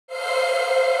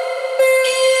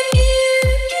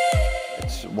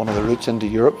one of the routes into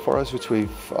Europe for us, which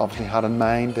we've obviously had in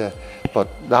mind. But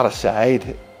that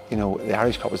aside, you know, the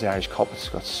Irish Cup is the Irish Cup. It's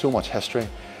got so much history.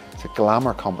 It's a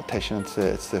glamour competition. It's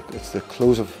the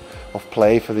close of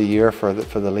play for the year for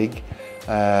the league,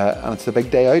 and it's the big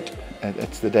day out.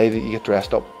 It's the day that you get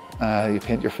dressed up, you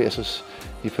paint your faces,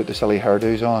 you put the silly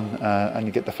hairdos on, and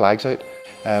you get the flags out.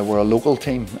 We're a local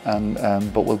team,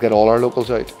 but we'll get all our locals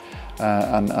out,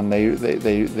 and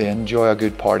they enjoy a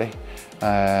good party,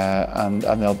 and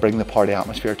they'll bring the party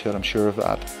atmosphere to it. I'm sure of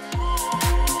that.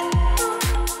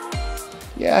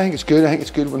 Yeah, I think it's good. I think it's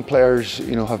good when players,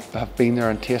 you know, have been there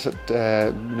and tasted,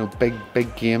 you know,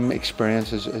 big game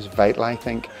experience is vital, I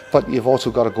think. But you've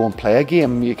also got to go and play a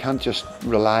game. You can't just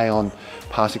rely on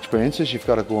past experiences. You've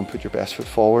got to go and put your best foot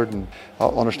forward and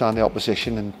understand the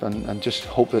opposition and just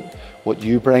hope that what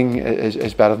you bring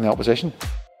is better than the opposition.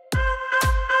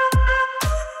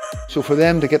 So for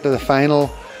them to get to the final,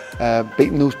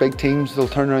 beating those big teams, they'll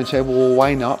turn around and say, well,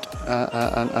 why not?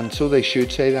 And so they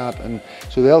should say that. And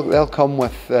so they'll come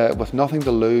with nothing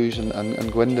to lose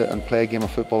and go in and play a game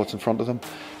of football that's in front of them.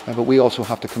 But we also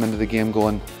have to come into the game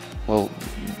going, well,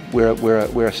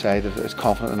 we're a side that is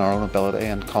confident in our own ability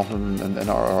and confident in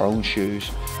our own shoes.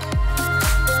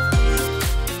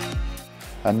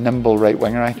 A nimble right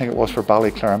winger, I think it was for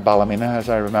Ballyclare and Ballymena, as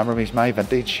I remember him. He's my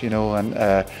vintage, you know, and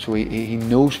so he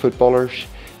knows footballers.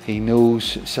 He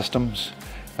knows systems,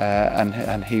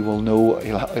 and he will know.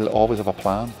 He'll always have a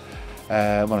plan.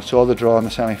 When I saw the draw in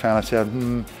the semi-final, I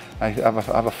said, I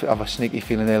have a sneaky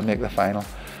feeling they'll make the final.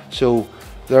 So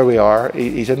there we are.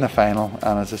 He's in the final,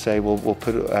 and as I say, we'll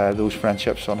put those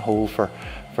friendships on hold for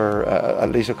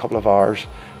at least a couple of hours,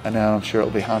 and then I'm sure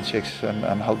it'll be handshakes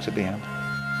and hugs at the end.